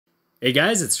Hey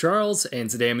guys, it's Charles, and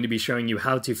today I'm going to be showing you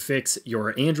how to fix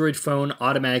your Android phone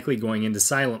automatically going into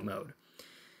silent mode.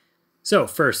 So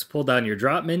first, pull down your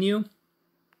drop menu,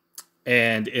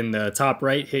 and in the top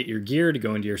right, hit your gear to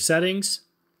go into your settings,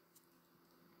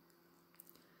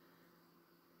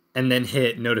 and then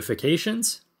hit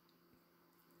notifications.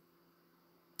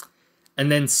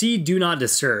 And then see Do Not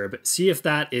Disturb. See if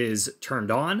that is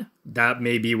turned on. That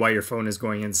may be why your phone is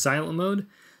going in silent mode.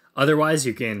 Otherwise,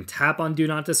 you can tap on Do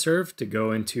Not Disturb to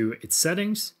go into its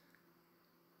settings.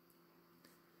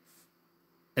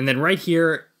 And then right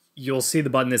here, you'll see the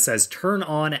button that says Turn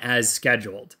On as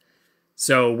Scheduled.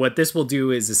 So what this will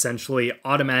do is essentially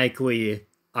automatically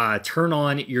turn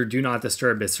on your Do Not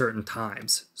Disturb at certain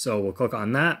times. So we'll click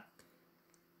on that.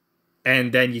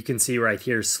 And then you can see right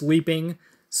here, sleeping.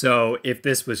 So if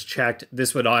this was checked,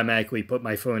 this would automatically put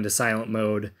my phone to silent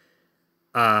mode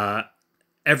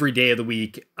every day of the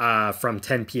week from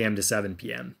 10 p.m. to 7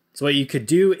 p.m. So what you could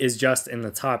do is just in the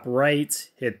top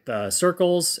right, hit the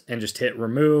circles and just hit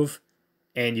remove.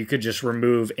 And you could just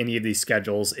remove any of these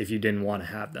schedules if you didn't want to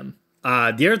have them.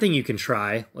 The other thing you can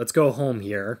try, let's go home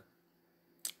here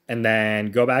and then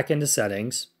go back into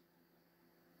settings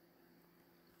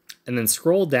and then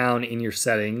scroll down in your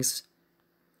settings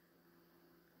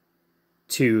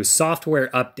to software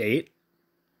update,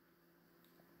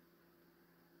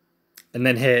 and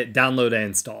then hit download and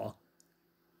install.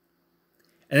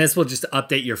 And this will just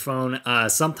update your phone.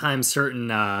 Sometimes certain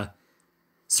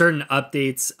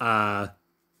updates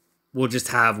will just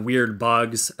have weird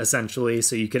bugs, essentially.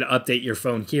 So you could update your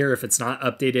phone here if it's not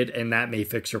updated, and that may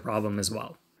fix your problem as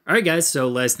well. All right, guys, so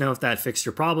let us know if that fixed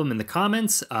your problem in the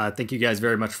comments. Thank you guys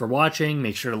very much for watching.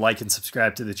 Make sure to like and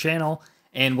subscribe to the channel,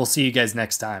 and we'll see you guys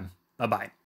next time. Bye-bye.